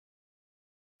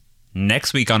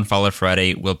Next week on Follow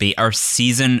Friday will be our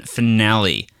season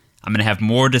finale. I'm going to have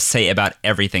more to say about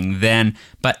everything then,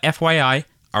 but FYI,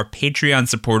 our Patreon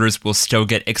supporters will still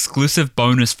get exclusive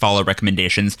bonus follow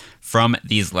recommendations from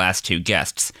these last two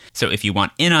guests. So if you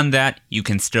want in on that, you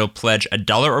can still pledge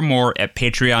 $1 or more at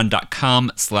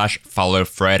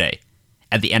patreon.com/followfriday.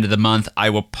 At the end of the month, I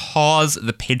will pause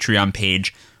the Patreon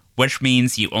page, which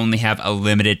means you only have a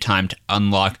limited time to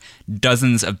unlock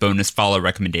dozens of bonus follow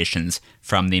recommendations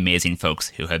from the amazing folks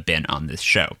who have been on this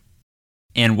show.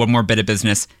 And one more bit of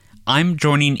business. I'm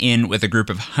joining in with a group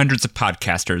of hundreds of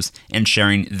podcasters and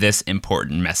sharing this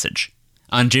important message.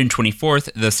 On June 24th,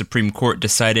 the Supreme Court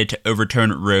decided to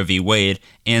overturn Roe v. Wade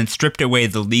and stripped away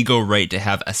the legal right to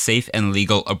have a safe and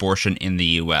legal abortion in the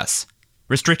U.S.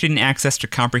 Restricting access to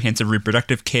comprehensive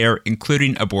reproductive care,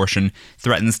 including abortion,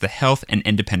 threatens the health and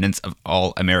independence of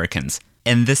all Americans.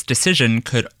 And this decision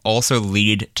could also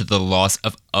lead to the loss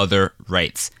of other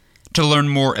rights. To learn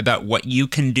more about what you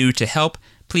can do to help,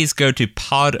 please go to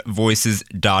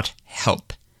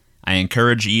podvoices.help. I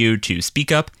encourage you to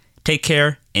speak up, take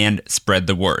care, and spread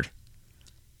the word.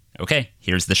 Okay,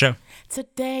 here's the show.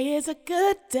 Today is a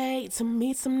good day to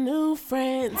meet some new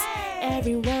friends. Hey!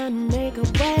 Everyone make a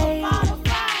way.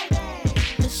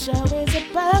 The show is a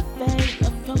buffet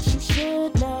of folks you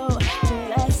should know. So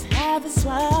let's have a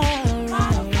soiree.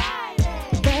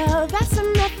 Well, that's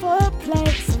enough for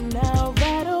play. So now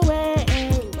right away,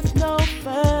 with no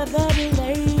further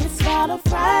delay, it's Follow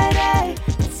Friday.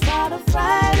 It's Follow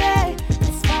Friday.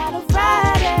 It's Follow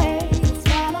Friday. It's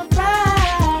Follow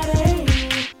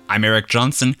Friday. I'm Eric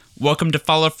Johnson. Welcome to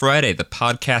Follow Friday, the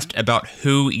podcast about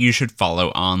who you should follow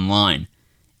online.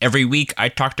 Every week, I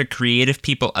talk to creative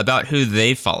people about who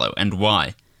they follow and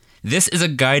why. This is a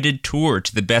guided tour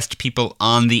to the best people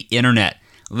on the internet,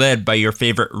 led by your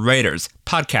favorite writers,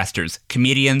 podcasters,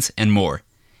 comedians, and more.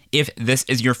 If this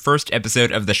is your first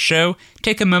episode of the show,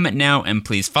 take a moment now and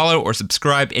please follow or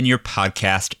subscribe in your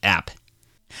podcast app.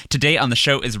 Today on the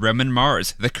show is Roman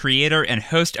Mars, the creator and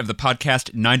host of the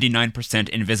podcast 99%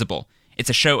 Invisible. It's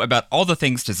a show about all the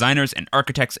things designers and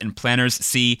architects and planners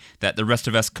see that the rest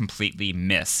of us completely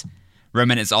miss.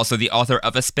 Roman is also the author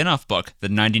of a spin-off book, The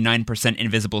 99%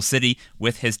 Invisible City,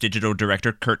 with his digital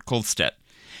director, Kurt Kohlstedt.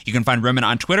 You can find Roman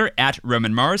on Twitter at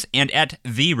Roman Mars and at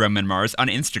The Roman Mars on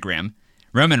Instagram.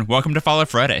 Roman, welcome to Follow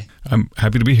Friday. I'm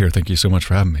happy to be here. Thank you so much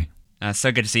for having me.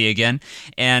 So good to see you again,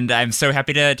 and I'm so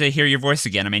happy to hear your voice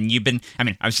again. I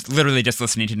was literally just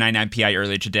listening to 99PI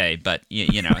earlier today, but,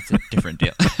 you know, it's a different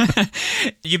deal.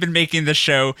 You've been making this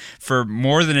show for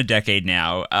more than a decade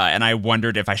now, and I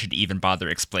wondered if I should even bother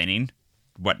explaining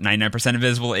what 99%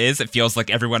 Invisible is. It feels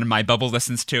like everyone in my bubble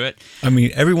listens to it. I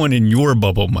mean, everyone in your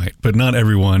bubble might, but not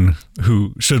everyone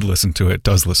who should listen to it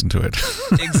does listen to it.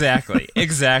 Exactly.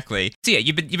 So yeah,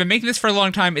 you've been making this for a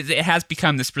long time. It has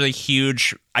become this really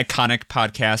huge, iconic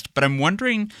podcast, but I'm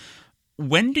wondering,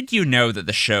 when did you know that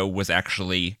the show was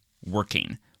actually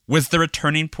working? Was there a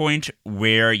turning point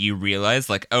where you realized,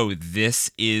 like, oh,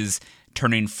 this is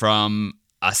turning from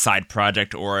a side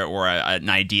project or an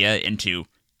idea into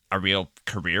a real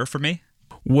career for me?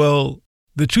 Well,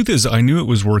 the truth is I knew it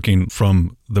was working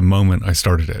from the moment I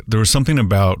started it. There was something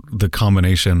about the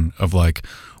combination of like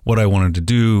what I wanted to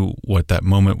do, what that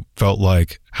moment felt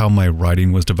like, how my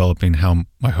writing was developing, how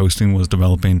my hosting was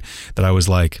developing, that I was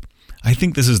like, I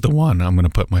think this is the one I'm going to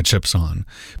put my chips on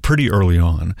pretty early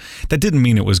on. That didn't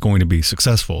mean it was going to be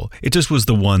successful. It just was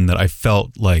the one that I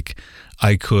felt like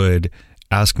I could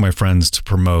ask my friends to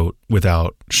promote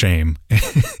without shame.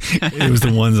 It was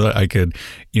the ones that I could,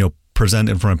 present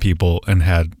in front of people and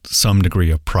had some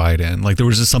degree of pride in. Like there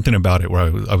was just something about it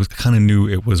where I was kind of knew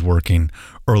it was working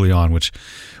early on, which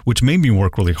made me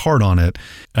work really hard on it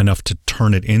enough to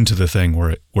turn it into the thing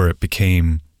where it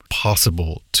became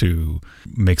possible to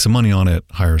make some money on it,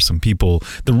 hire some people.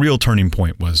 The real turning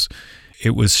point was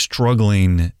it was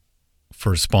struggling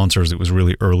for sponsors. It was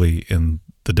really early in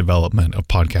the development of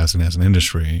podcasting as an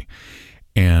industry.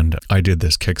 And I did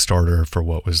this Kickstarter for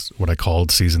what I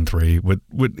called season 3.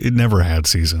 It never had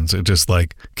seasons. It just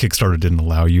like Kickstarter didn't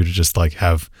allow you to just like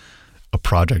have a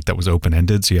project that was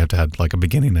open-ended. So you have to have like a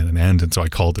beginning and an end. And so I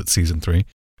called it season 3.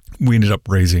 We ended up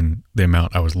raising the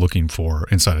amount I was looking for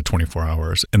inside of 24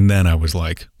 hours. And then I was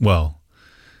like, well,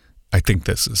 I think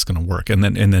this is going to work. And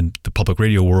then the public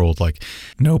radio world, like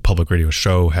no public radio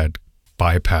show had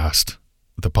bypassed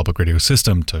the public radio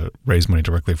system to raise money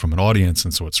directly from an audience.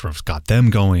 And so it sort of got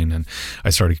them going. And I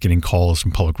started getting calls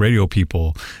from public radio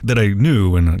people that I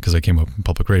knew, and because I came up in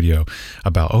public radio,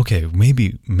 about, okay,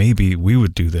 maybe we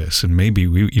would do this. And maybe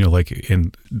we,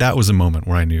 and that was a moment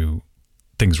where I knew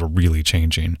things were really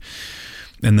changing.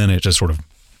 And then it just sort of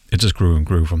it just grew and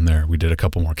grew from there. We did a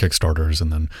couple more Kickstarters,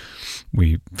 and then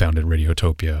we founded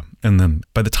Radiotopia. And then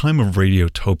by the time of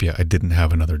Radiotopia, I didn't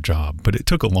have another job, but it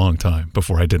took a long time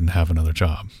before I didn't have another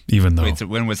job, even though... Wait, so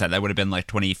when was that? That would have been like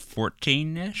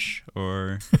 2014-ish,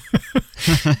 or...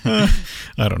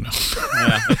 I don't know.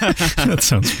 That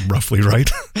sounds roughly right.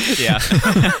 Yeah.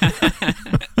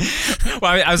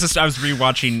 Well, I was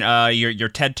rewatching your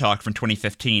TED Talk from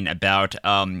 2015 about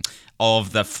all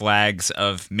of the flags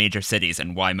of major cities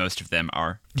and why most of them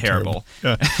are terrible.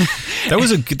 Yeah.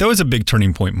 That was a big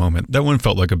turning point moment. That one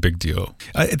felt like a big deal.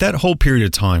 That whole period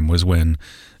of time was when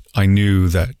I knew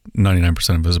that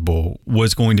 99% Invisible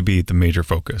was going to be the major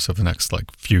focus of the next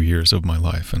like few years of my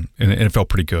life, and it felt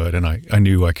pretty good. And I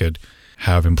knew I could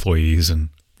have employees and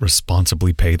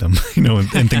responsibly pay them,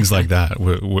 and things like that.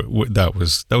 That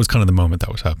was kind of the moment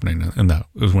that was happening, and that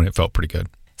was when it felt pretty good.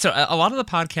 So a lot of the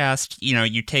podcast,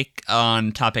 you take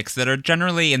on topics that are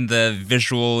generally in the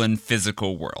visual and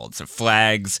physical world. So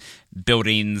flags,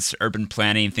 buildings, urban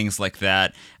planning, things like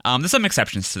that. There's some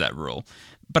exceptions to that rule.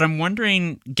 But I'm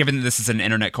wondering, given that this is an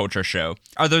internet culture show,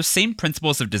 are those same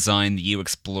principles of design that you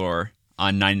explore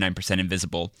on 99%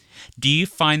 Invisible, do you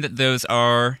find that those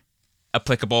are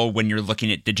applicable when you're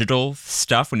looking at digital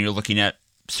stuff, when you're looking at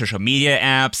social media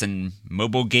apps and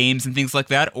mobile games and things like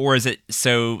that? Or is it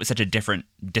such a different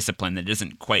discipline that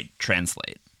doesn't quite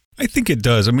translate? I think it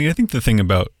does. I mean, I think the thing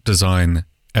about design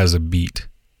as a beat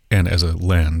and as a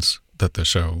lens that the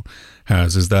show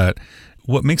has is that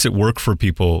what makes it work for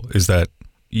people is that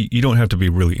you don't have to be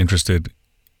really interested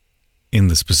in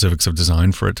the specifics of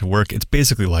design for it to work. It's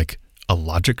basically like a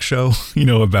logic show,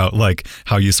 about like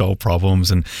how you solve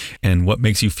problems and what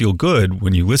makes you feel good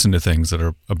when you listen to things that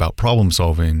are about problem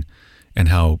solving and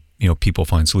how, people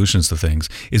find solutions to things,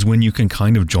 is when you can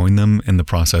kind of join them in the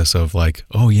process of like,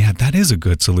 oh yeah, that is a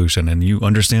good solution, and you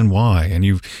understand why, and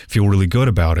you feel really good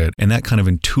about it. And that kind of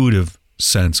intuitive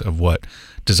sense of what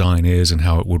design is and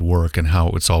how it would work and how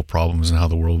it would solve problems and how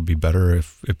the world would be better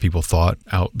if people thought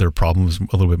out their problems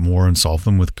a little bit more and solved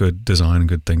them with good design and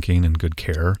good thinking and good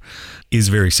care is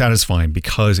very satisfying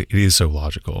because it is so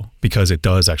logical, because it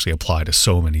does actually apply to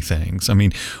so many things. I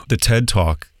mean, the TED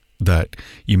Talk that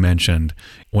you mentioned,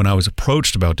 when I was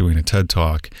approached about doing a TED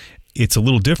Talk, it's a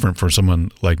little different for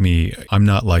someone like me. I'm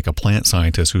not like a plant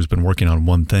scientist who's been working on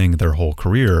one thing their whole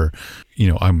career.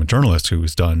 I'm a journalist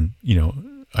who's done,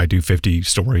 I do 50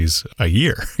 stories a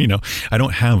year. I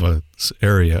don't have a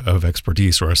area of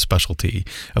expertise or a specialty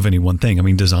of any one thing. I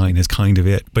mean, design is kind of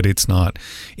it, but it's not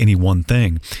any one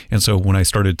thing. And so when I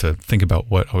started to think about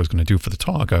what I was going to do for the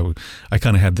talk, I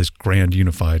kind of had this grand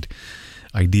unified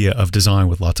idea of design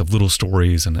with lots of little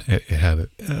stories, and it had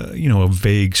a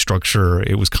vague structure.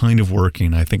 It was kind of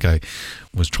working. I think I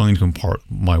was trying to impart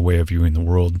my way of viewing the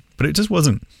world, but it just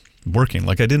wasn't working.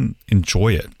 Like, I didn't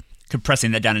enjoy it.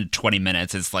 Compressing that down into 20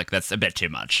 minutes is like, that's a bit too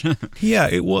much. Yeah,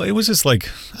 it was just like,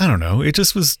 I don't know, it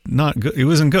just was not good. It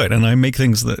wasn't good. And I make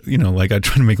things that, like I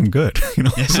try to make them good,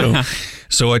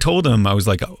 So I told him, I was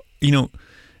like,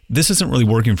 this isn't really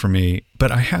working for me,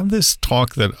 but I have this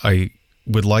talk that I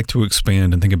would like to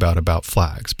expand and think about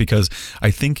flags, because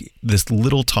I think this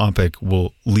little topic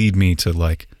will lead me to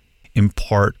like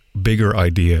impart bigger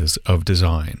ideas of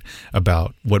design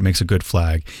about what makes a good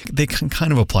flag. They can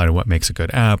kind of apply to what makes a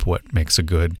good app, what makes a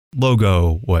good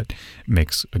logo, what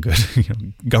makes a good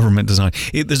government design.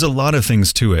 There's a lot of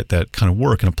things to it that kind of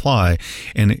work and apply.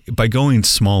 And by going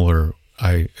smaller,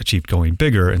 I achieved going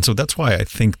bigger. And so that's why I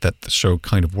think that the show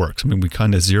kind of works. I mean, we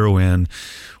kind of zero in,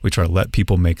 we try to let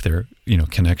people make their,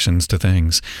 connections to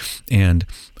things. And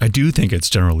I do think it's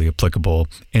generally applicable.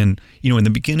 And, in the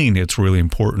beginning, it's really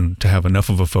important to have enough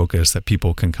of a focus that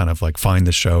people can kind of like find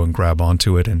the show and grab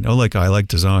onto it. And, I like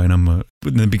design. In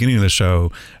the beginning of the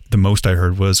show, the most I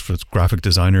heard was for graphic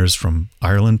designers from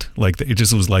Ireland. Like, it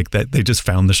just was like that. They just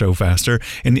found the show faster.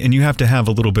 And you have to have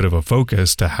a little bit of a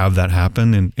focus to have that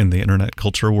happen in the internet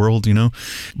culture world,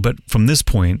 But from this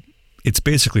point, it's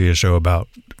basically a show about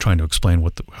trying to explain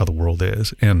how the world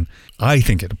is. And I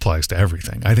think it applies to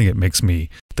everything. I think it makes me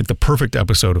think the perfect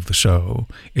episode of the show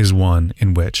is one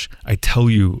in which I tell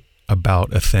you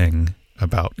about a thing,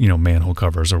 about, manhole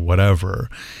covers or whatever.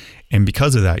 And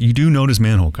because of that, you do notice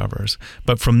manhole covers.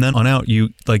 But from then on out,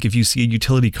 if you see a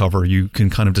utility cover, you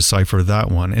can kind of decipher that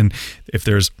one. And if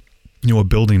there's a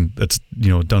building that's,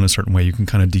 done a certain way, you can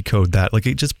kind of decode that. Like,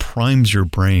 it just primes your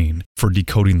brain for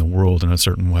decoding the world in a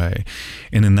certain way.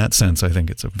 And in that sense, I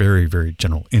think it's a very, very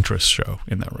general interest show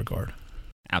in that regard.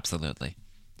 Absolutely.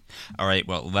 All right,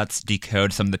 well, let's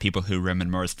decode some of the people who Roman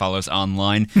Mars follows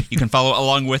online. You can follow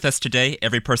along with us today.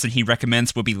 Every person he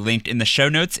recommends will be linked in the show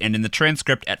notes and in the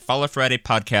transcript at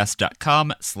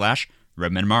followfridaypodcast.com/Roman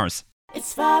Roman Mars.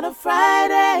 It's Final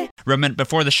Friday. Roman,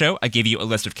 before the show, I gave you a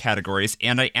list of categories,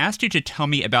 and I asked you to tell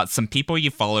me about some people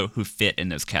you follow who fit in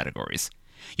those categories.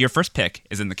 Your first pick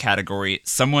is in the category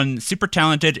someone super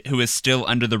talented who is still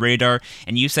under the radar,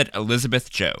 and you said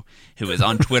Elizabeth Joh, who is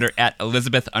on Twitter at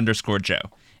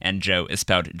Elizabeth_Joh, and Joh is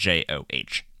spelled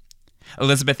J-O-H.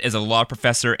 Elizabeth is a law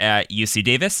professor at UC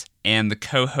Davis and the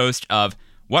co-host of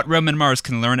What Roman Mars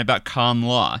Can Learn About Con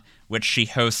Law, which she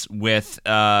hosts with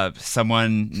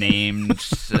someone named...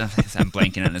 I'm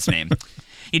blanking on his name.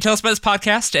 You tell us about this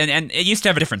podcast, and it used to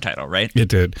have a different title, right? It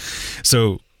did.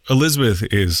 So Elizabeth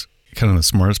is kind of the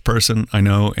smartest person I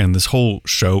know, and this whole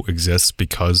show exists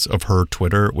because of her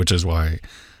Twitter, which is why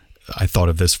I thought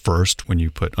of this first when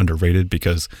you put underrated,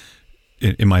 because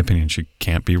in my opinion, she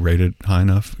can't be rated high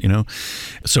enough, you know?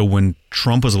 So when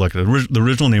Trump was elected, the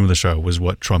original name of the show was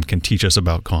What Trump Can Teach Us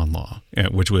About Con Law,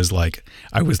 which was like,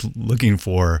 I was looking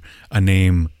for a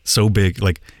name so big,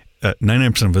 like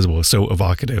 99% Invisible is so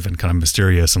evocative and kind of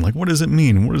mysterious and like, what does it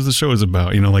mean? What is the show is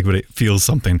about? You know, like, but it feels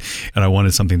something. And I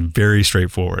wanted something very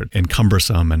straightforward and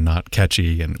cumbersome and not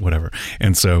catchy and whatever.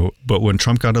 And so, but when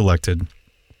Trump got elected,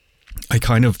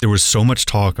 there was so much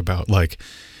talk about like,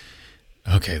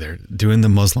 okay, they're doing the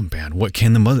Muslim ban. What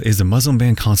can is the Muslim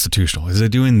ban constitutional? Is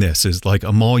it doing this? Is like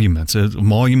emoluments?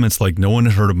 Emoluments, like no one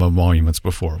had heard of emoluments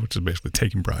before, which is basically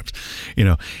taking bribes, you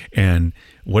know. And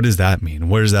what does that mean?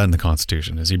 Where is that in the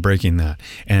Constitution? Is he breaking that?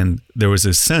 And there was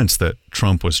this sense that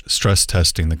Trump was stress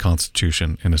testing the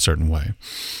Constitution in a certain way,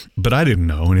 but I didn't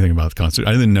know anything about the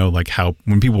Constitution. I didn't know like how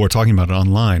when people were talking about it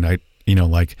online, I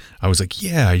was like,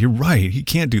 yeah, you're right. He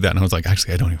can't do that. And I was like,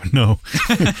 actually, I don't even know.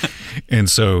 And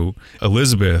so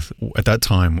Elizabeth at that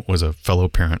time was a fellow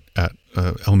parent at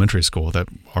elementary school that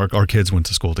our kids went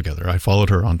to school together. I followed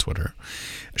her on Twitter.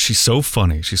 She's so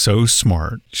funny. She's so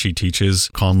smart. She teaches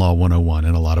Con Law 101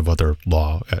 and a lot of other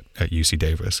law at UC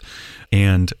Davis.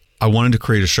 And I wanted to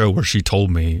create a show where she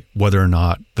told me whether or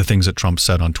not the things that Trump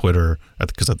said on Twitter,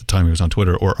 because at the time he was on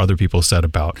Twitter, or other people said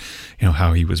about, you know,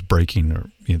 how he was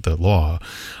breaking the law.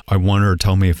 I wanted her to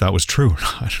tell me if that was true or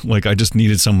not. Like, I just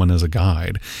needed someone as a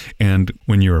guide. And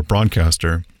when you're a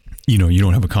broadcaster, you know, you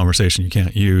don't have a conversation you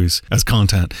can't use as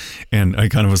content. And I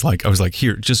was like,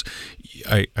 here, just,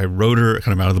 I wrote her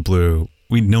kind of out of the blue.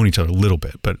 We'd known each other a little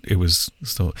bit, but it was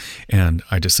still, and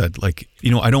I just said, like,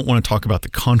 you know, I don't want to talk about the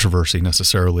controversy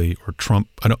necessarily or Trump.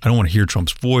 I don't want to hear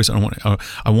Trump's voice. I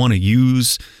want to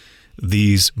use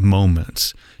these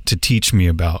moments to teach me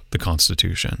about the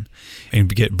Constitution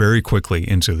and get very quickly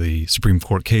into the Supreme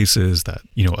Court cases that,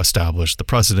 you know, establish the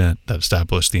precedent, that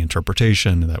establish the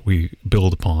interpretation that we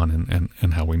build upon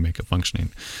and how we make a functioning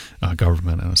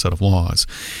government and a set of laws.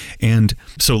 And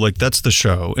so, like, that's the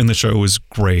show. And the show is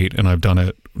great. And I've done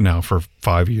it now for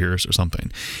 5 years or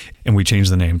something. And we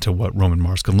changed the name to What Roman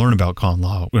Mars Can Learn About Con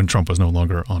Law when Trump was no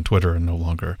longer on Twitter and no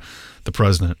longer the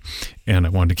president. And I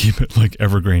wanted to keep it like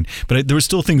evergreen. But there were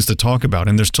still things to talk about.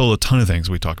 And there's still a ton of things.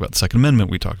 We talk about the Second Amendment.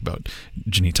 We talk about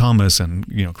Ginny Thomas and,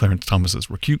 you know, Clarence Thomas's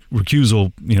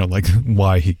recusal, you know, like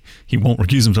why he won't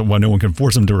recuse himself, why no one can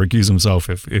force him to recuse himself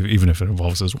even if it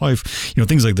involves his wife. You know,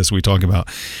 things like this we talk about.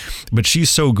 But she's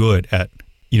so good at,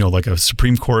 you know, like a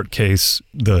Supreme Court case,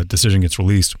 the decision gets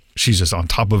released. She's just on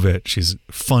top of it. She's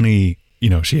funny. You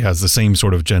know, she has the same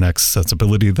sort of Gen X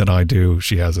sensibility that I do.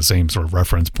 She has the same sort of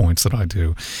reference points that I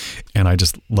do. And I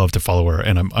just love to follow her.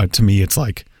 And to me, it's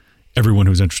like everyone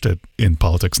who's interested in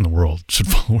politics in the world should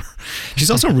follow her. She's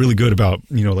also really good about,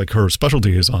 you know, like her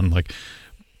specialty is on like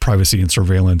privacy and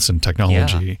surveillance and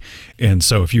technology. Yeah. And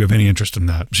so if you have any interest in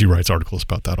that, she writes articles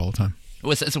about that all the time.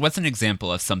 So what's an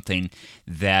example of something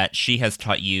that she has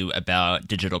taught you about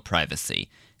digital privacy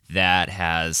that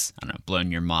has, I don't know,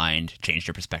 blown your mind, changed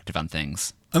your perspective on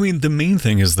things? I mean, the main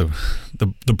thing is the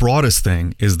broadest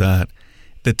thing is that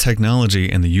the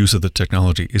technology and the use of the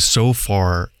technology is so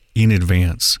far in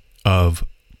advance of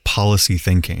policy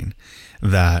thinking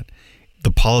that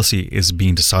the policy is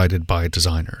being decided by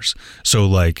designers. So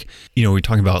like, you know, we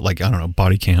talk about like, I don't know,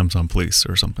 body cams on police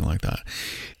or something like that.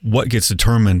 What gets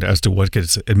determined as to what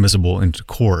gets admissible into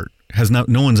court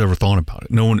no one's ever thought about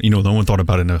it. No one thought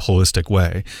about it in a holistic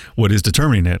way. What is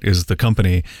determining it is the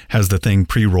company has the thing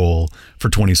pre-roll for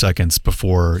 20 seconds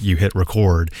before you hit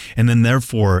record. And then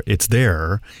therefore it's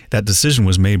there. That decision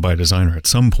was made by a designer at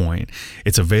some point.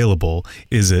 It's available.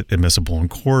 Is it admissible in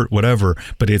court? Whatever.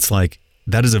 But it's like,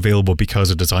 that is available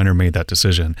because a designer made that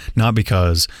decision, not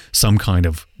because some kind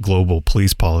of global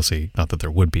police policy, not that there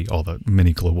would be all the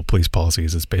many global police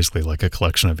policies. It's basically like a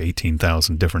collection of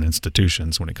 18,000 different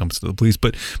institutions when it comes to the police.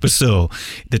 But still,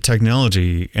 the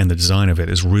technology and the design of it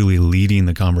is really leading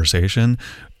the conversation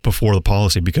before the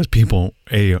policy because people,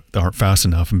 A, aren't fast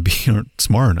enough, and B, aren't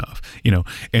smart enough,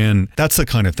 and that's the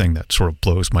kind of thing that sort of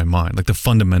blows my mind. Like the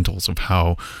fundamentals of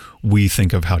how we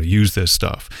think of how to use this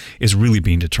stuff is really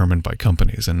being determined by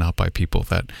companies and not by people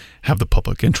that have the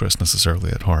public interest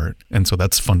necessarily at heart. And so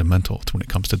that's fundamental to when it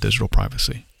comes to digital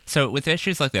privacy. So with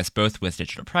issues like this, both with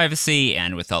digital privacy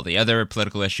and with all the other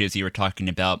political issues you were talking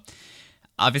about,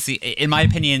 obviously, in my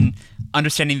opinion,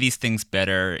 understanding these things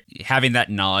better, having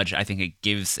that knowledge, I think it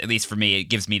gives, at least for me, it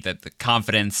gives me the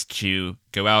confidence to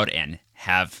go out and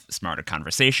have smarter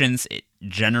conversations. It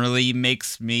generally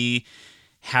makes me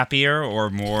happier or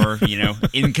more,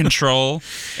 in control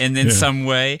in some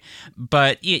way.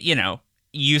 But,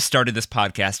 you started this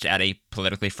podcast at a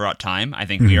politically fraught time. I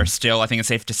think we are still, I think it's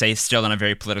safe to say, still in a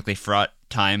very politically fraught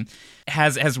time.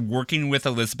 Has working with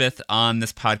Elizabeth on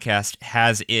this podcast,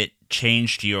 has it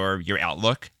changed your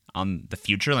outlook on the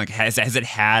future? Like, has it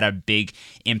had a big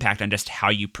impact on just how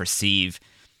you perceive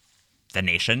the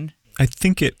nation? I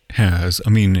think it has. I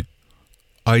mean,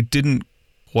 I didn't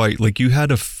quite, you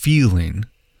had a feeling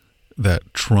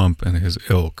that Trump and his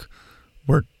ilk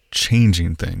were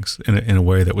changing things in a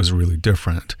way that was really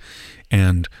different,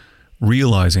 and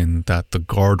realizing that the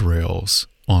guardrails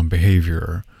on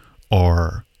behavior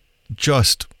are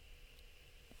just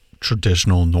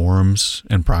traditional norms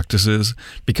and practices,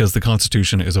 because the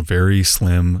Constitution is a very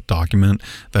slim document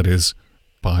that is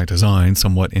by design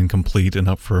somewhat incomplete and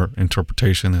up for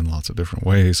interpretation in lots of different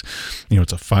ways.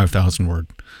 It's a 5,000 word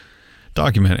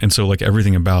document, and so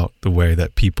everything about the way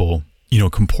that people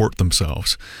comport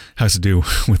themselves has to do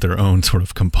with their own sort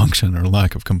of compunction or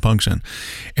lack of compunction.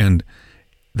 And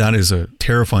that is a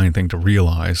terrifying thing to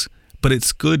realize, but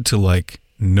it's good to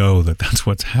know that that's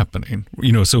what's happening.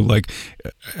 So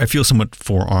I feel somewhat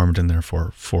forearmed and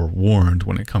therefore forewarned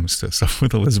when it comes to stuff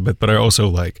with Elizabeth, but I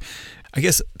also I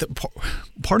guess the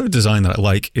part of design that I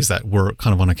like is that we're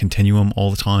kind of on a continuum all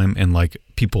the time, and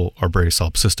people are very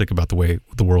solipsistic about the way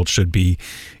the world should be,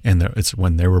 and it's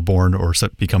when they were born or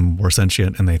become more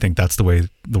sentient, and they think that's the way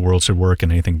the world should work,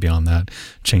 and anything beyond that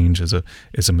change is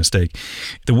a mistake.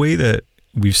 The way that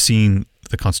we've seen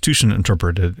the Constitution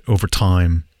interpreted over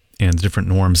time and the different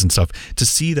norms and stuff, to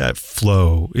see that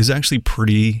flow is actually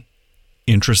pretty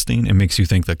interesting. It makes you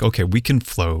think okay, we can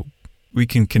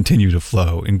continue to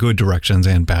flow in good directions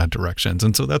and bad directions.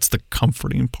 And so that's the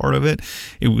comforting part of it.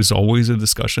 It was always a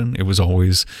discussion. There was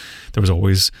always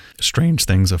strange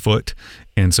things afoot.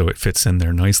 And so it fits in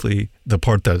there nicely. The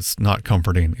part that's not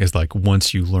comforting is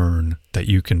once you learn that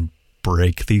you can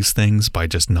break these things by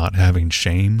just not having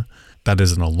shame, that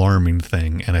is an alarming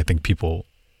thing. And I think people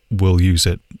will use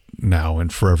it now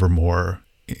and forevermore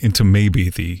into maybe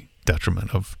the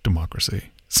detriment of democracy.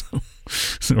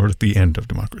 Or at the end of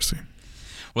democracy.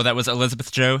 Well, that was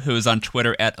Elizabeth Joh, who is on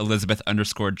Twitter at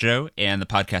Elizabeth_Joh, and the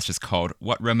podcast is called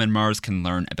What Roman Mars Can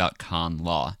Learn About Con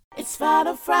Law. It's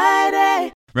Final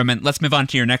Friday. Roman, let's move on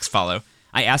to your next follow.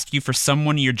 I asked you for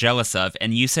someone you're jealous of,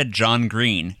 and you said John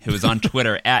Green, who is on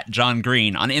Twitter at John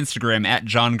Green, on Instagram at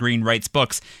John Green Writes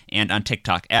Books, and on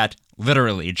TikTok at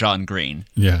literally John Green.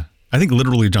 Yeah. I think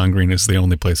literally John Green is the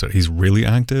only place that he's really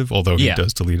active, although he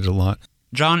does delete it a lot.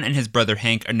 John and his brother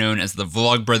Hank are known as the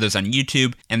Vlog Brothers on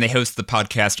YouTube, and they host the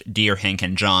podcast Dear Hank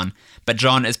and John. But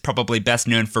John is probably best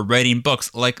known for writing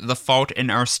books like The Fault in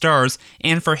Our Stars,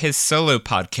 and for his solo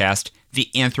podcast, The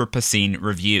Anthropocene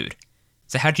Reviewed.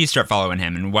 So how'd you start following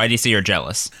him, and why do you say you're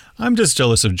jealous? I'm just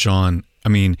jealous of John. I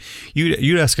mean,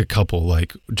 you'd ask a couple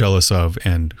jealous of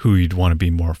and who you'd want to be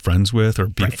more friends with or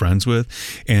be friends with.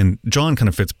 And John kind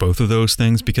of fits both of those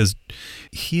things, because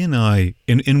he and I,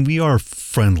 and we are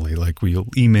friendly. We'll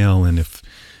email, and if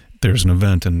there's an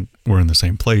event and we're in the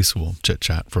same place, we'll chit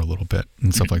chat for a little bit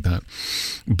and stuff like that.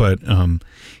 But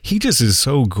he just is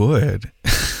so good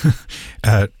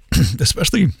at,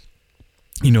 especially,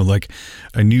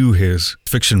 I knew his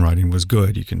fiction writing was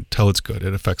good. You can tell it's good.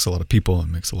 It affects a lot of people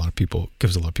and gives a lot of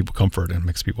people comfort and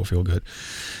makes people feel good.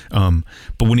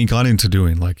 But when he got into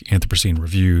doing Anthropocene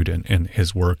Reviewed and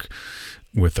his work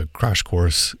with a crash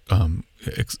course,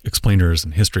 explainers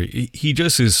and history, he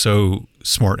just is so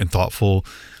smart and thoughtful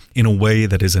in a way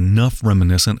that is enough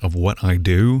reminiscent of what I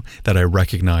do that I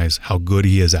recognize how good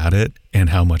he is at it and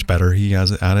how much better he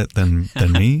is at it than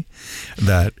me.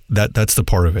 That's the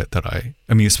part of it that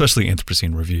I mean, especially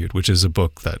Anthropocene Reviewed, which is a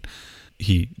book that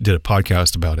he did a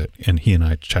podcast about it, and he and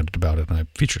I chatted about it, and I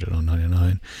featured it on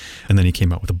 99. And then he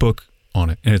came out with a book on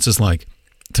it, and it's just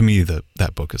to me,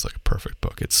 that book is a perfect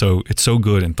book. It's so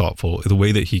good and thoughtful. The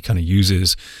way that he kind of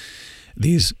uses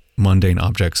these mundane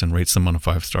objects and rates them on a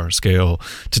 5-star scale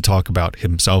to talk about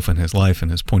himself and his life and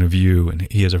his point of view. And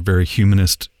he has a very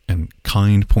humanist and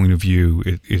kind point of view.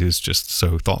 It is just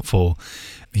so thoughtful.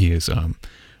 He is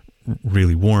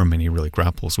really warm, and he really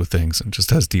grapples with things and just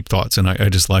has deep thoughts. And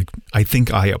I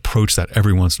think I approach that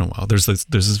every once in a while. There's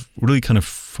this really kind of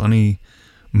funny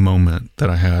moment that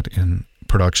I had in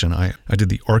production. I did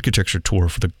the architecture tour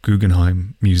for the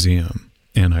Guggenheim Museum,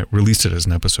 and I released it as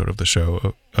an episode of the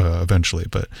show eventually.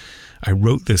 But I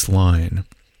wrote this line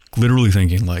literally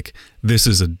thinking like, this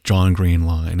is a John Green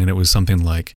line. And it was something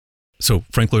like, so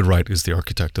Frank Lloyd Wright is the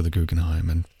architect of the Guggenheim,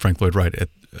 and Frank Lloyd Wright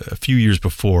a few years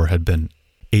before had been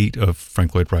 8 of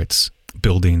Frank Lloyd Wright's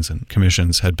buildings and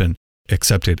commissions had been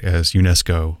accepted as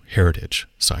UNESCO heritage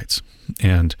sites.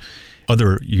 And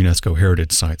other UNESCO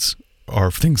heritage sites are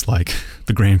things like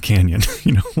the Grand Canyon,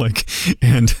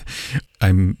 and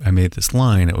I made this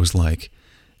line. It was like,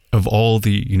 of all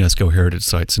the UNESCO heritage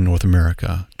sites in North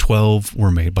America, 12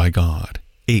 were made by God,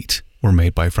 8 were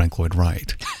made by Frank Lloyd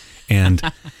Wright. And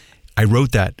I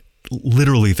wrote that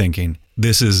literally thinking,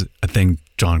 this is a thing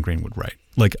John Green would write.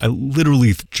 Like, I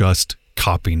literally just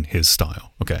copying his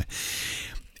style. Okay.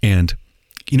 And,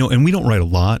 and we don't write a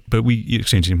lot, but we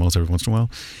exchange emails every once in a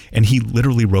while. And he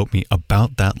literally wrote me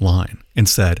about that line and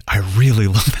said, I really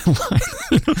love that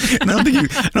line. And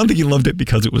I don't think he loved it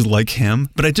because it was like him,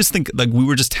 but I just think like we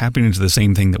were just tapping into the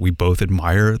same thing that we both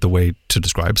admire, the way to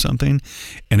describe something.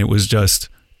 And it was just,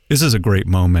 this is a great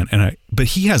moment. But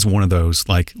he has one of those,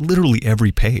 like literally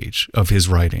every page of his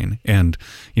writing and,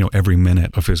 every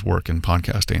minute of his work in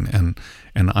podcasting.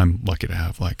 And I'm lucky to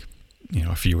have like,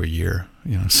 a few a year,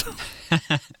 so.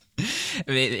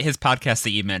 His podcast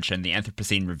that you mentioned, the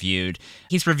Anthropocene Reviewed,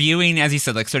 he's reviewing, as he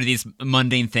said, like sort of these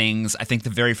mundane things. I think the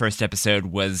very first episode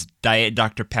was Diet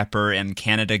Dr. Pepper and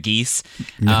Canada geese.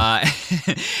 Yeah.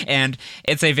 And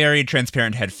it's a very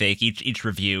transparent head fake. Each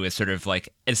review is sort of like,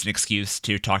 it's an excuse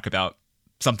to talk about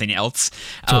something else.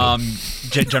 Totally.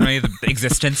 Generally the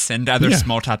existence and other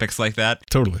small topics like that.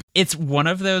 Totally. It's one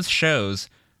of those shows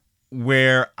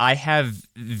where I have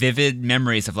vivid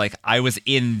memories of like, I was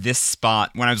in this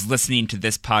spot when I was listening to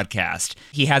this podcast.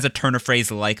 He has a turn of phrase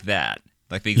like that,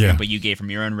 like the example you gave from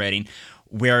your own writing,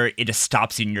 where it just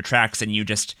stops you in your tracks and you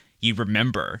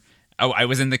remember, oh, I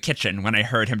was in the kitchen when I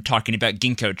heard him talking about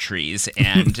ginkgo trees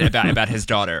and about his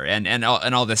daughter and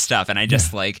all this stuff. And I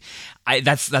just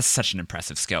that's such an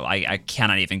impressive skill. I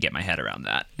cannot even get my head around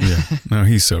that. Yeah, no,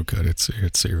 he's so good. It's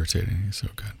irritating. He's so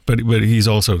good, but he's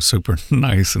also super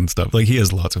nice and stuff. Like he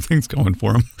has lots of things going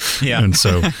for him. Yeah, and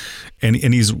so, and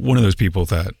he's one of those people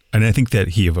that, and I think that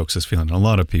he evokes this feeling in a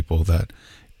lot of people that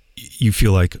you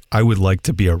feel like I would like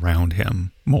to be around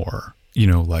him more.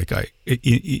 Like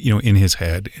in his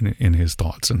head, in his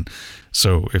thoughts. And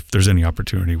so if there's any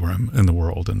opportunity where I'm in the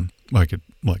world and I could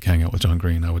like hang out with John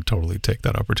Green, I would totally take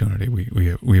that opportunity.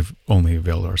 We've only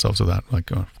availed ourselves of that like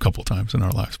a couple of times in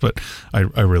our lives, but I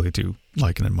really do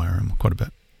like and admire him quite a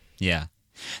bit. Yeah.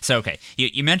 So, okay,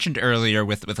 you mentioned earlier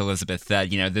with Elizabeth that,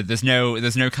 there's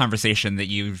no conversation that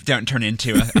you don't turn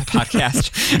into a podcast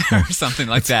or something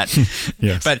like that.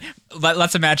 Yes. But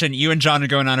let's imagine you and John are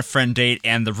going on a friend date,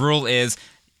 and the rule is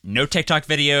no TikTok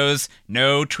videos,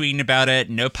 no tweeting about it,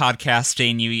 no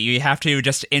podcasting. You have to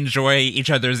just enjoy each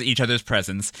other's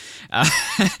presence.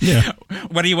 Yeah.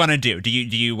 What do you want to do? Do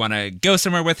you want to go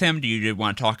somewhere with him? Do you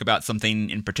want to talk about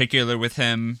something in particular with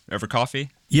him over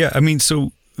coffee? Yeah, I mean,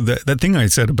 so that thing I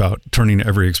said about turning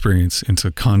every experience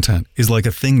into content is like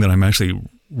a thing that I'm actually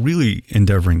really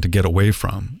endeavoring to get away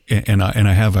from. And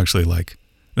I have actually, like,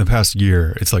 the past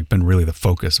year, it's like been really the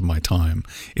focus of my time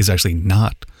is actually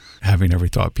not having every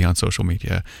thought be on social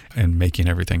media and making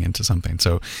everything into something.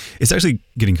 So it's actually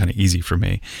getting kind of easy for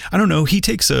me. I don't know. He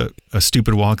takes a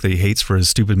stupid walk that he hates for his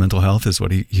stupid mental health is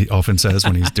what he often says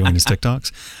when he's doing his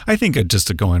TikToks. I think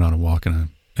just going on a walk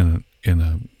in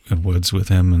a woods with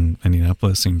him in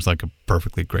Indianapolis seems like a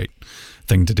perfectly great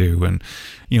thing to do. And,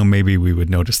 maybe we would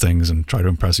notice things and try to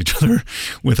impress each other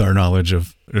with our knowledge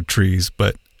of trees.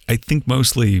 But I think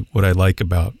mostly what I like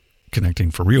about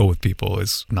connecting for real with people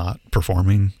is not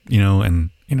performing, and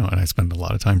I spend a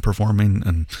lot of time performing,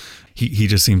 and he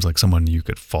just seems like someone you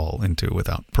could fall into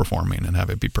without performing and have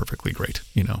it be perfectly great,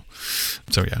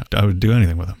 So yeah, I would do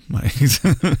anything with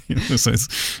him. So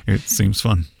it seems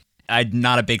fun. I'm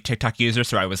not a big TikTok user,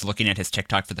 so I was looking at his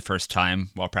TikTok for the first time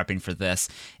while prepping for this,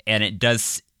 and it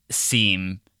does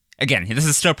seem, again, this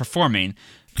is still performing,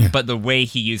 but the way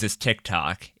he uses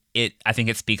TikTok, I think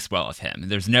it speaks well of him.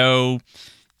 There's no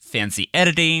fancy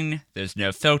editing, there's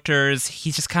no filters.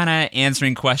 He's just kind of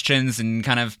answering questions and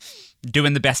kind of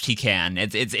doing the best he can.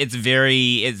 It's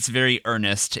very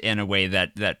earnest in a way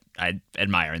that I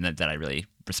admire and that I really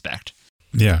respect.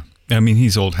 Yeah. I mean,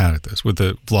 he's old hat at this with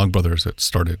the Vlogbrothers that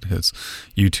started his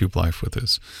YouTube life with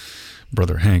his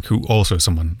brother Hank, who also is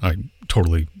someone I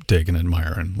totally dig and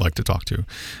admire and like to talk to.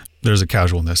 There's a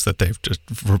casualness that they've just,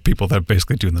 for people that have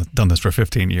basically done this for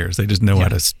 15 years, they just know how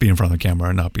to be in front of the camera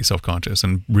and not be self-conscious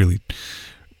and really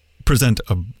present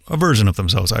a version of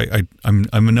themselves. I'm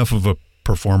enough of a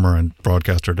performer and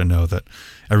broadcaster to know that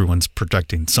everyone's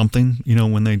projecting something,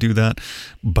 when they do that,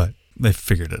 but they've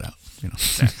figured it out.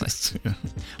 Exactly. Yeah.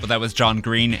 Well, that was John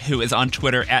Green, who is on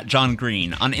Twitter at John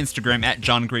Green, on Instagram at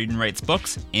John Green Writes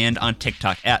Books, and on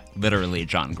TikTok at literally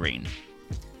John Green.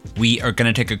 We are going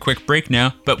to take a quick break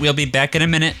now, but we'll be back in a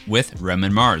minute with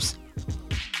Roman Mars.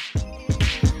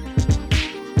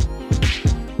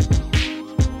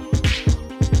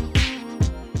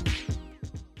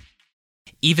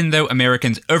 Even though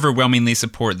Americans overwhelmingly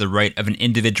support the right of an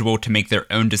individual to make their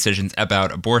own decisions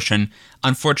about abortion,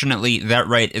 unfortunately, that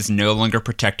right is no longer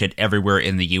protected everywhere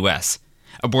in the U.S.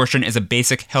 Abortion is a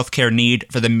basic healthcare need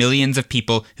for the millions of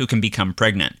people who can become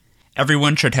pregnant.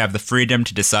 Everyone should have the freedom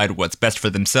to decide what's best for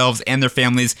themselves and their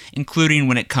families, including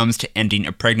when it comes to ending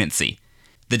a pregnancy.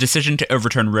 The decision to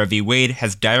overturn Roe v. Wade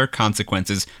has dire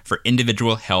consequences for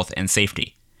individual health and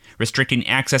safety. Restricting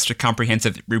access to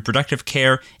comprehensive reproductive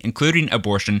care, including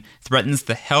abortion, threatens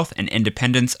the health and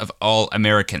independence of all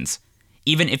Americans.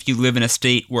 Even if you live in a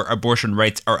state where abortion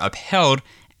rights are upheld,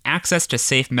 access to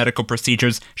safe medical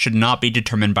procedures should not be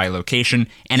determined by location,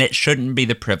 and it shouldn't be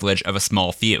the privilege of a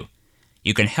small few.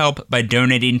 You can help by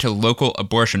donating to local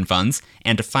abortion funds,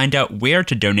 and to find out where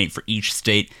to donate for each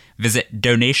state, visit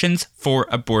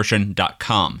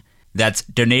donationsforabortion.com. That's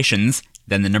donations,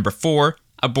 then the number 4,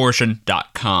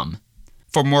 abortion.com.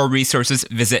 For more resources,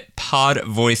 visit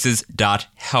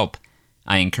podvoices.help.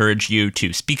 I encourage you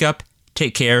to speak up,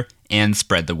 take care, and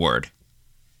spread the word.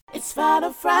 It's Follow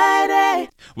Friday.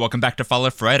 Welcome back to Follow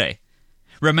Friday.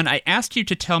 Roman, I asked you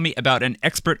to tell me about an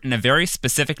expert in a very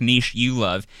specific niche you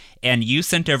love, and you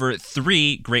sent over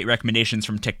 3 great recommendations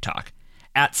from TikTok.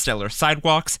 At Stellar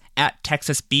Sidewalks, at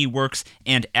Texas Bee Works,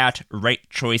 and at Right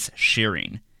Choice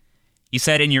Shearing. You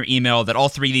said in your email that all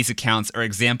 3 of these accounts are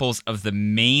examples of the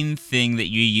main thing that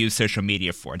you use social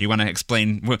media for. Do you want to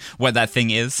explain what that thing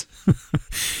is?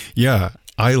 Yeah,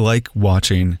 I like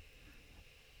watching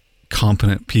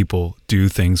competent people do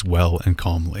things well and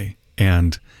calmly.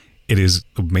 And it is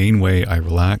the main way I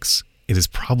relax. It is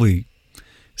probably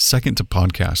second to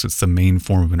podcasts. It's the main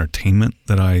form of entertainment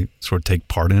that I sort of take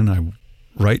part in.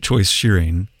 Right Choice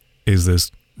Shearing is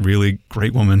this really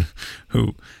great woman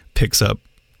who picks up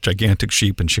gigantic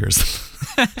sheep and shears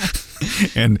them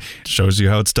and shows you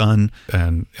how it's done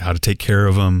and how to take care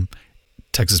of them.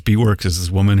 Texas Bee Works is this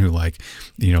woman who,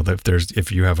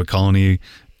 if you have a colony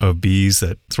of bees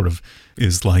that sort of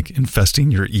is like infesting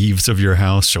your eaves of your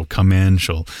house, she'll come in,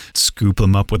 she'll scoop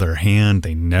them up with her hand.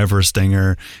 They never sting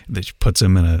her. She puts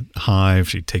them in a hive.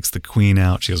 She takes the queen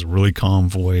out. She has a really calm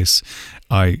voice.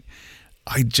 I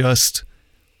just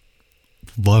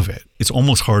love it. It's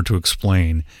almost hard to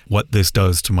explain what this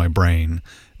does to my brain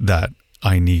that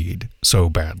I need so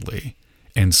badly.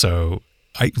 And so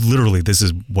this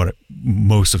is what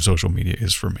most of social media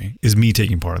is for me, is me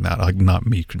taking part in that. Like, not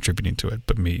me contributing to it,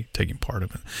 but me taking part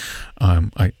of it.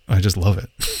 I just love it.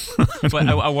 But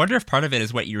I wonder if part of it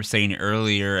is what you were saying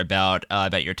earlier about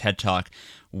your TED Talk,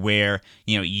 where,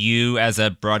 you as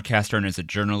a broadcaster and as a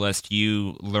journalist,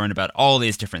 you learn about all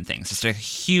these different things, just a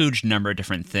huge number of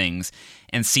different things,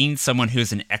 and seeing someone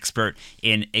who's an expert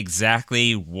in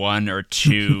exactly 1 or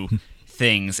 2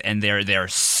 things, and they're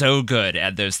so good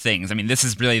at those things. I mean, this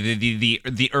is really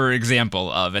the example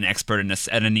of an expert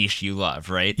in a niche you love,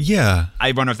 right? Yeah.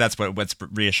 I wonder if that's what's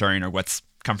reassuring or what's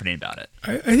comforting about it.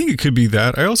 I think it could be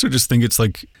that. I also just think it's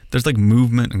like there's like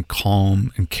movement and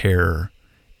calm and care,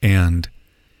 and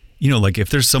if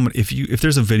there's if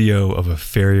there's a video of a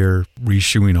farrier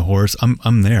reshoeing a horse,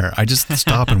 I'm there. I just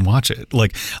stop and watch it.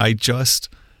 Like, I just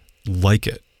like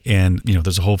it. And,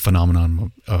 there's a whole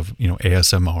phenomenon of,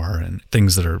 ASMR and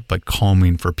things that are like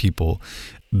calming for people.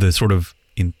 The sort of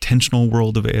intentional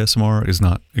world of ASMR is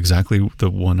not exactly the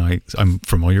one I'm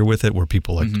familiar with it, where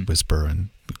people like to whisper and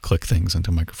click things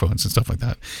into microphones and stuff like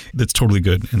that. That's totally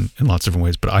good in lots of different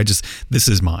ways. But this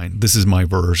is mine. This is my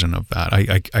version of that.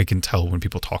 I can tell when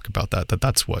people talk about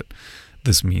that's what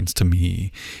this means to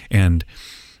me. And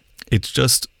it's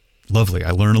just lovely.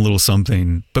 I learn a little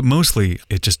something, but mostly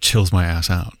it just chills my ass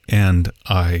out. And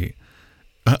I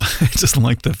just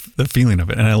like the feeling of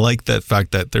it. And I like that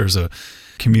fact that there's a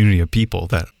community of people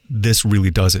that this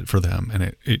really does it for them.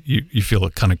 And you feel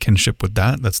a kind of kinship with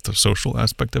that. That's the social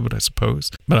aspect of it, I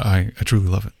suppose. But I truly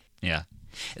love it. Yeah.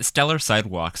 Stellar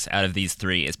Sidewalks out of these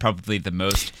three is probably the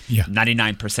most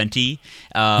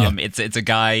 99%y. It's a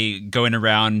guy going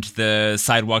around the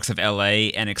sidewalks of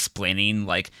LA and explaining,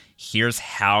 like, here's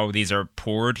how these are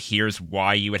poured, here's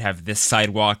why you would have this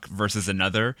sidewalk versus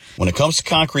another. When it comes to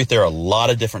concrete, there are a lot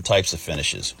of different types of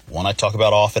finishes. One I talk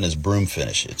about often is broom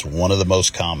finish. It's one of the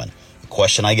most common. The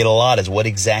question I get a lot is, what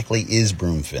exactly is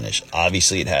broom finish?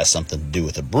 Obviously, it has something to do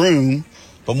with a broom,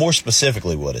 but more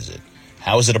specifically, what is it?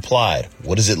 How is it applied?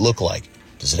 What does it look like?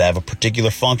 Does it have a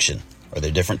particular function? Are there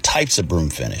different types of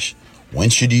broom finish? When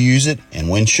should you use it and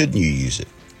when shouldn't you use it?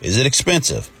 Is it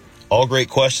expensive? All great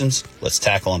questions. Let's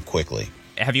tackle them quickly.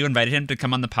 Have you invited him to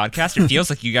come on the podcast? It feels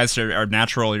like you guys are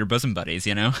natural, you're bosom buddies,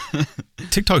 you know?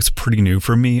 TikTok's pretty new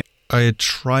for me. I had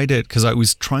tried it because I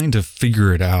was trying to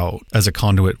figure it out as a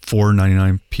conduit for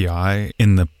 99PI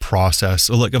in the process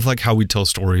of how we tell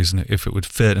stories and if it would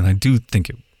fit. And I do think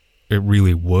it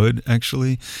really would,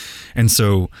 actually. And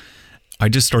so I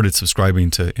just started subscribing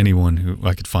to anyone who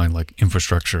I could find, like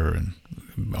infrastructure and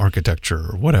architecture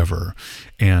or whatever.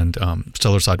 And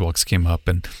Stellar Sidewalks came up,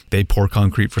 and they pour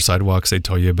concrete for sidewalks. They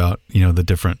tell you about,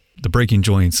 the breaking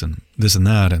joints and this and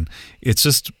that. And it's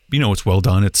just, it's well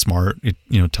done. It's smart. It,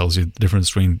 tells you the difference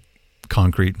between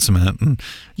concrete and cement. And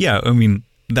yeah, I mean,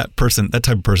 that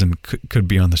type of person could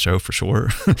be on the show for sure.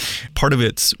 Part of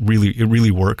it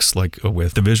really works like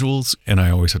with the visuals. And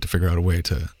I always have to figure out a way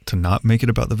to not make it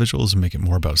about the visuals and make it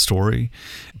more about story.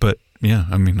 But yeah,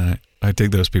 I mean, I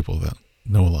dig those people that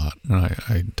know a lot, and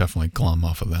I definitely glom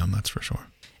off of them. That's for sure.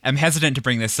 I'm hesitant to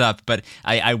bring this up, but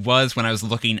when I was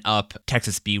looking up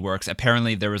Texas Bee Works,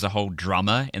 apparently there was a whole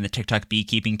drama in the TikTok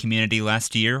beekeeping community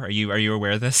last year. Are you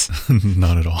aware of this?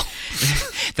 Not at all.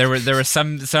 There was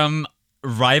some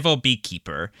rival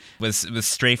beekeeper was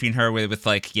strafing her with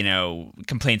like,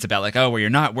 complaints about like, oh, well, you're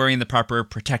not wearing the proper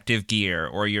protective gear,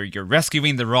 or you're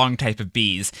rescuing the wrong type of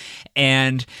bees.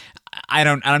 And I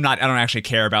don't actually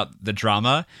care about the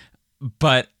drama,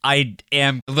 but I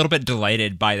am a little bit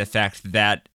delighted by the fact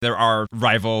that there are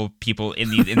rival people in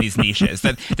these niches.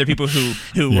 That there are people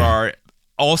who are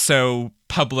also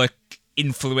public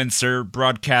influencer,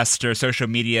 broadcaster, social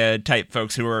media type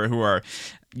folks who are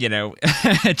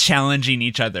challenging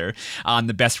each other on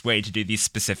the best way to do these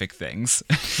specific things.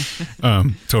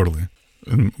 Totally.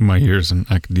 In my years in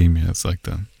academia, it's like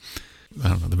the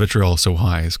vitriol is so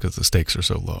high is because the stakes are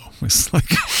so low. It's like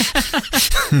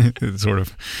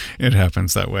it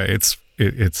happens that way.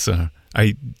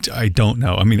 I don't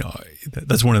know. I mean,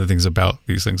 that's one of the things about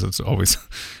these things that's always,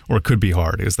 or could be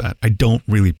hard, is that I don't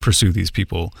really pursue these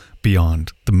people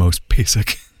beyond the most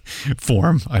basic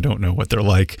form. I don't know what they're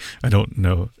like. I don't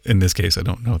know, in this case, I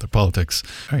don't know their politics.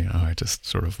 I just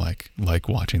sort of like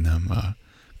watching them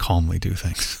calmly do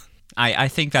things. I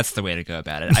think that's the way to go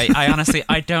about it. I honestly,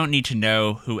 I don't need to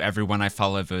know who everyone I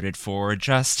follow voted for.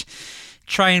 Just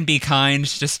try and be kind.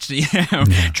 Just,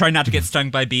 try not to get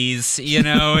stung by bees,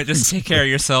 just take care of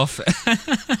yourself.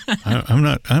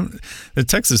 I'm the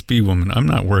Texas bee woman. I'm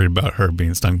not worried about her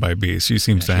being stung by bees. She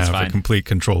seems to have a complete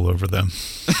control over them.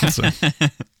 So.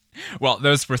 Well,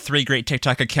 those were 3 great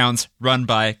TikTok accounts run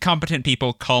by competent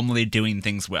people calmly doing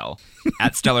things well.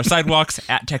 At Stellar Sidewalks,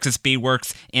 at Texas Bee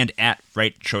Works, and at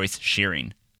Right Choice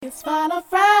Shearing. It's Follow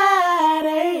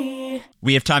Friday.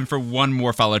 We have time for one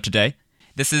more follow today.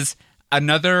 This is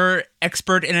another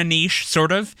expert in a niche,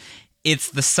 sort of. It's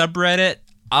the subreddit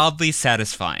Oddly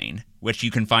Satisfying, which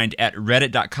you can find at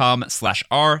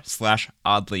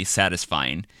reddit.com/r/oddly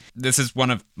satisfying. This is one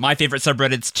of my favorite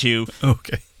subreddits too.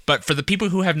 Okay. But for the people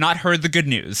who have not heard the good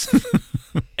news,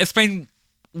 explain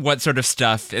what sort of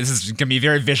stuff. This is going to be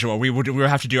very visual. We will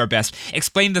have to do our best.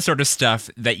 Explain the sort of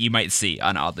stuff that you might see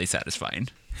on Oddly Satisfying.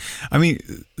 I mean,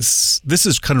 this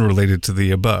is kind of related to the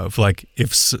above. Like,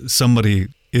 if somebody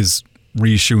is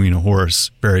reshoeing a horse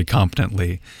very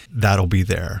competently, that'll be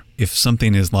there. If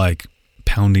something is like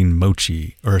pounding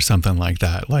mochi or something like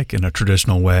that, like in a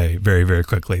traditional way, very, very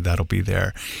quickly, that'll be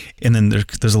there. And then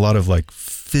there's a lot of like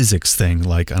physics thing,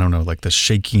 like, I don't know, like the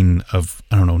shaking of,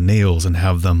 nails and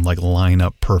have them like line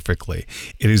up perfectly.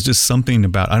 It is just something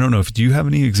about, I don't know, do you have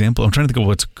any example? I'm trying to think of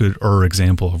what's a good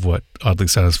example of what Oddly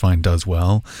Satisfying does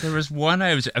well. There was one,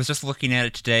 I was just looking at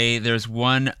it today. There's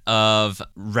one of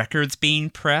records being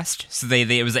pressed. So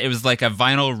it was like a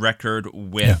vinyl record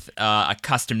with a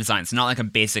custom design. So not like a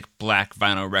basic black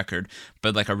vinyl record,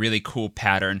 but like a really cool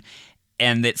pattern.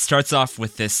 And it starts off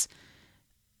with this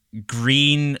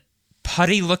green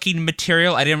putty-looking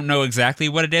material. I don't know exactly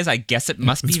what it is. I guess it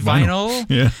must be vinyl.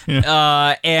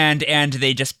 Yeah. And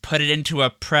they just put it into a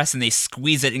press and they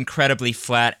squeeze it incredibly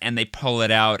flat and they pull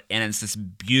it out, and it's this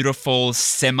beautiful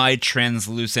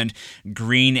semi-translucent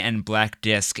green and black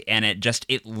disc, and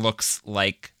it looks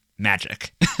like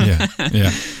magic.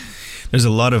 Yeah. There's a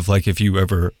lot of, like, if you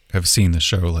ever have seen the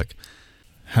show, like,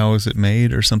 How Is It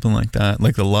Made or something like that,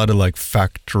 like a lot of like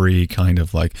factory kind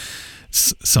of like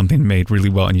something made really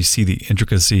well, and you see the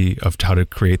intricacy of how to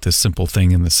create this simple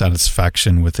thing and the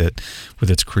satisfaction with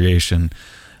its creation.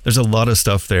 There's a lot of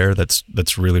stuff there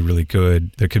that's really, really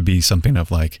good. There could be something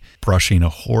of like brushing a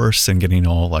horse and getting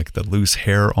all like the loose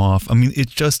hair off. I mean, it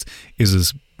just is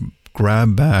this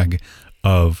grab bag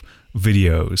of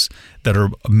videos that are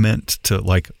meant to,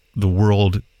 like, the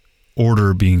world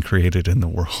order being created in the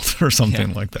world or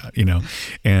something like that, you know?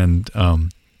 And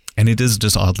it is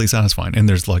just oddly satisfying. And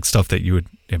there's like stuff that you would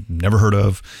have never heard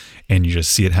of, and you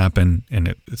just see it happen, and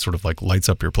it sort of like lights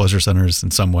up your pleasure centers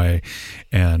in some way.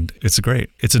 And it's great.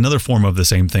 It's another form of the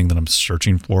same thing that I'm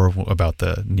searching for about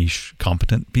the niche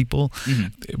competent people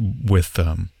with,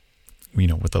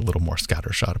 with a little more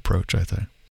scattershot approach, I think.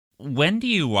 When do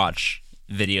you watch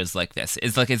videos like this?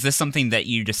 Is this something that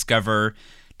you discover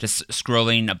just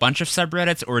scrolling a bunch of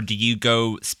subreddits, or do you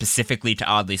go specifically to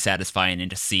Oddly Satisfying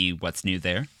and to see what's new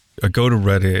there? I go to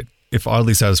Reddit if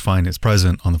Oddly Satisfying is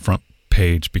present on the front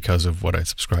page because of what I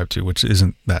subscribe to, which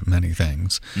isn't that many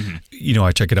things. Mm-hmm.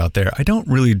 I check it out there. I don't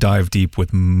really dive deep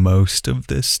with most of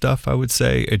this stuff, I would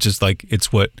say. It's just like,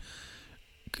 it's what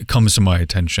comes to my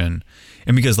attention.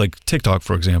 And because like TikTok,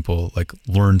 for example, like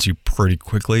learns you pretty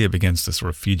quickly, it begins to sort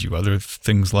of feed you other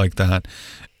things like that.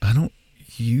 I don't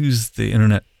use the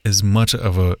internet as much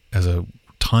as a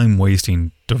time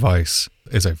wasting device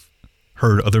as I've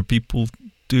heard other people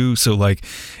do. So like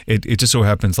it just so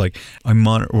happens like I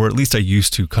monitor, or at least I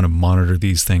used to kind of monitor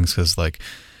these things, because like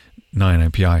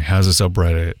 9IPI has a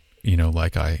subreddit,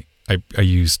 like I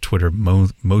use Twitter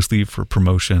mostly for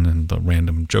promotion and the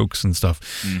random jokes and stuff.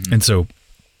 Mm-hmm. And so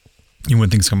when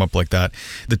things come up like that,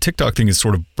 the TikTok thing is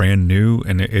sort of brand new,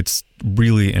 and it's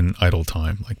really in idle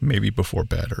time, like maybe before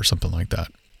bed or something like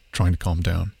that, trying to calm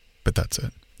down, but that's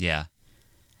it. Yeah.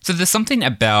 So there's something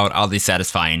about Oddly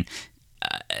Satisfying.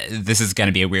 This is going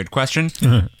to be a weird question.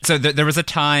 Mm-hmm. So there was a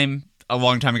time a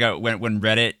long time ago when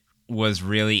Reddit was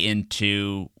really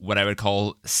into what I would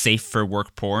call safe for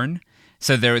work porn.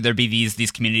 So there'd be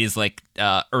these communities like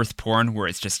Earth Porn, where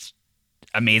it's just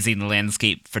amazing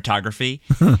landscape photography.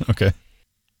 Okay.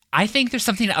 I think there's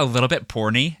something a little bit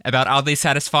porny about Oddly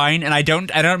Satisfying, and I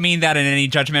don't mean that in any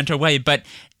judgmental way, but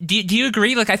do you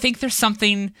agree? Like, I think there's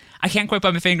something, I can't quite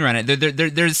put my finger on it.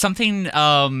 There's something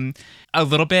a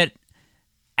little bit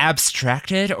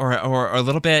abstracted or a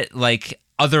little bit like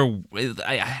other.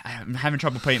 I'm having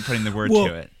trouble putting the word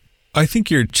to it. I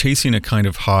think you're chasing a kind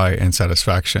of high and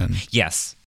satisfaction.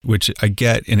 Yes. Which I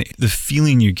get, and the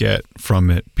feeling you get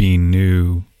from it being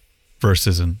new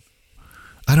versus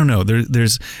I don't know. There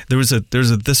was a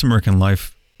This American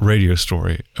Life radio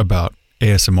story about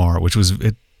ASMR, which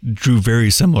drew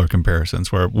very similar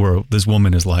comparisons where this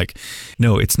woman is like,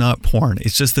 no, it's not porn.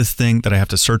 It's just this thing that I have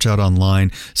to search out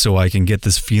online so I can get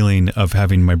this feeling of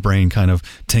having my brain kind of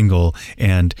tingle.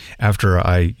 And after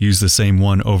I use the same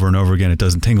one over and over again, it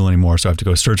doesn't tingle anymore. So I have to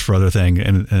go search for other thing.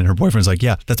 And her boyfriend's like,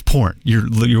 yeah, that's porn.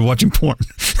 You're watching porn.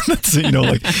 That's, and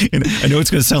I know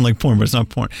it's going to sound like porn, but it's not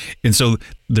porn. And so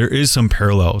there is some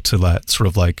parallel to that, sort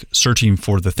of like searching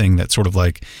for the thing that sort of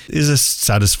like is a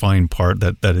satisfying part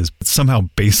that is somehow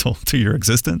basal to your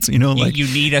existence, like you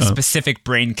need a specific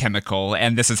brain chemical,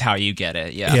 and this is how you get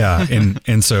it. Yeah.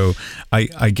 And so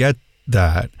I get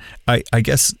that. I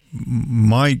guess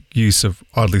my use of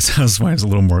Oddly Satisfying is a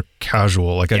little more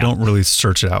casual. Like I don't really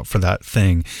search it out for that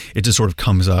thing. It just sort of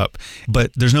comes up.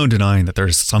 But there's no denying that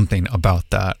there's something about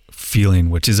that feeling,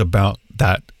 which is about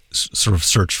that sort of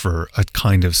search for a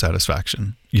kind of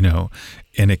satisfaction,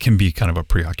 and it can be kind of a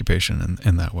preoccupation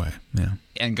in that way. Yeah.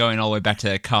 And going all the way back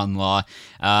to con law,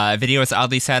 video is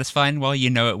oddly satisfying. Well, you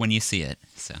know it when you see it.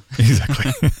 So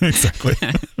Exactly.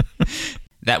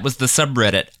 That was the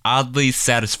subreddit Oddly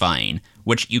Satisfying,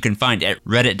 which you can find at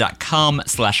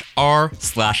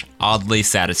reddit.com/r/oddly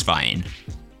satisfying.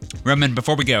 Roman,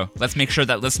 before we go, let's make sure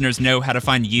that listeners know how to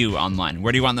find you online.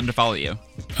 Where do you want them to follow you?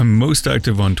 I'm most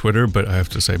active on Twitter, but I have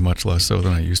to say much less so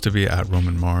than I used to be, at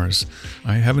Roman Mars.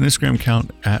 I have an Instagram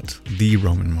account at the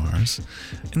Roman Mars,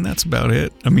 and that's about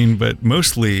it. I mean, but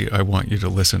mostly I want you to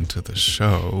listen to the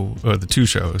show, or the two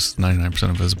shows, 99%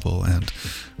 Invisible and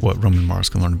What Roman Mars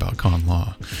Can Learn About Con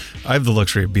Law. I have the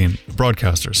luxury of being a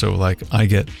broadcaster, so like I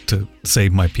get to say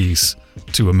my piece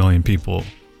to a million people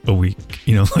a week,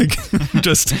 like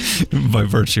just by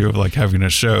virtue of like having a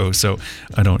show. So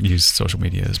I don't use social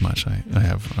media as much. I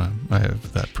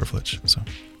have that privilege. So.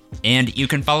 And you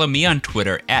can follow me on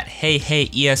Twitter at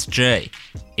HeyHeyESJ.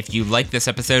 If you like this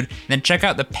episode, then check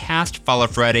out the past Follow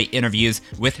Friday interviews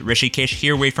with Rishikesh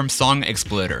Hirway from Song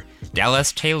Exploder,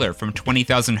 Dallas Taylor from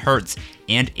 20,000 Hertz,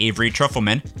 and Avery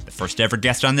Trufelman, the first ever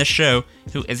guest on this show,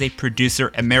 who is a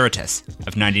producer emeritus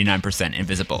of 99%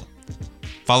 Invisible.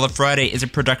 Follow Friday is a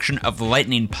production of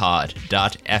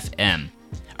lightningpod.fm.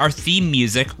 Our theme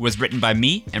music was written by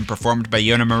me and performed by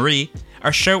Yona Marie.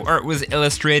 Our show art was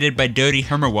illustrated by Dodi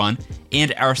Hermawan,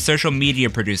 and our social media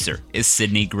producer is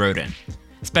Sydney Groden.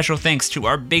 Special thanks to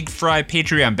our Big Fry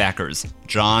Patreon backers,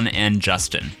 John and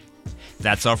Justin.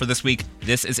 That's all for this week.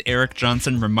 This is Eric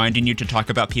Johnson reminding you to talk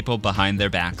about people behind their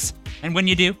backs. And when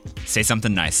you do, say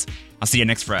something nice. I'll see you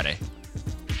next Friday.